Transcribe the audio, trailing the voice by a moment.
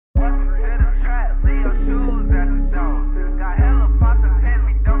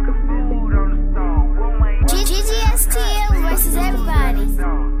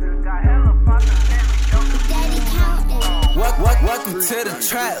Welcome to the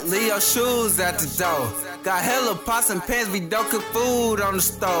trap, leave your shoes at the door. Got hella pots and pans, we don't cook food on the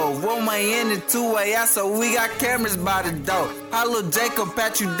stove. One way in and two way out, so we got cameras by the door. How Lil Jacob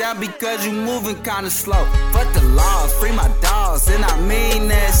pat you down because you moving kinda slow. Fuck the laws, free my dogs, and I mean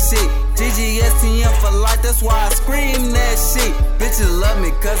that shit. GGSTM for life, that's why I scream that shit. Bitches love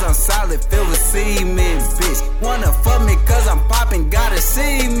me cause I'm solid, filled with cement, bitch. Wanna fuck me cause I'm popping, gotta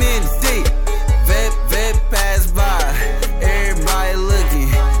see me deep. Vet pass by, everybody looking.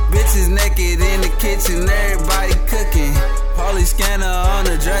 Bitches naked in the kitchen, everybody cooking. Police scanner on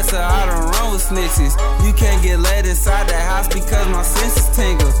the dresser, I don't run with snitches. You can't get let inside the house because my senses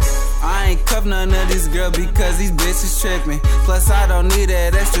tingle. I ain't cuff none of these girls because these bitches tripping. Plus I don't need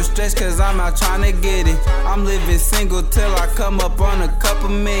that extra stretch cause I'm out trying to get it. I'm living single till I come up on a couple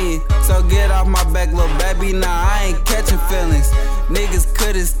million. So get off my back, little baby, nah I ain't catching feelings. Niggas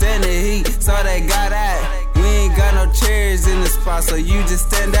couldn't stand the heat, so they got out. We ain't got no chairs in the spot, so you just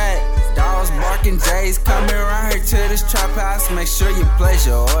stand at. Dogs barking, J's coming around here to this trap house. Make sure you place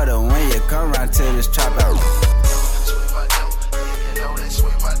your order when you come round to this trap house.